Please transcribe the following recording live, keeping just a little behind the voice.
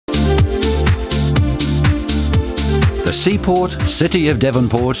The seaport city of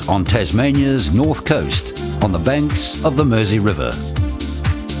Devonport on Tasmania's north coast, on the banks of the Mersey River.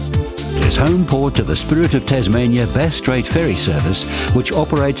 It is home port to the Spirit of Tasmania Bass Strait ferry service, which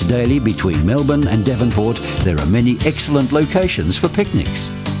operates daily between Melbourne and Devonport. There are many excellent locations for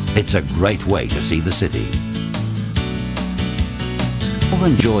picnics. It's a great way to see the city. Or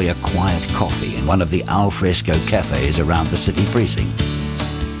enjoy a quiet coffee in one of the al fresco cafes around the city precinct.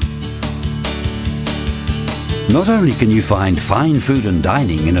 Not only can you find fine food and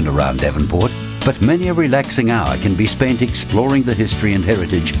dining in and around Devonport, but many a relaxing hour can be spent exploring the history and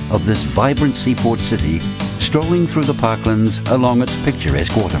heritage of this vibrant seaport city, strolling through the parklands along its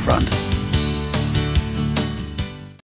picturesque waterfront.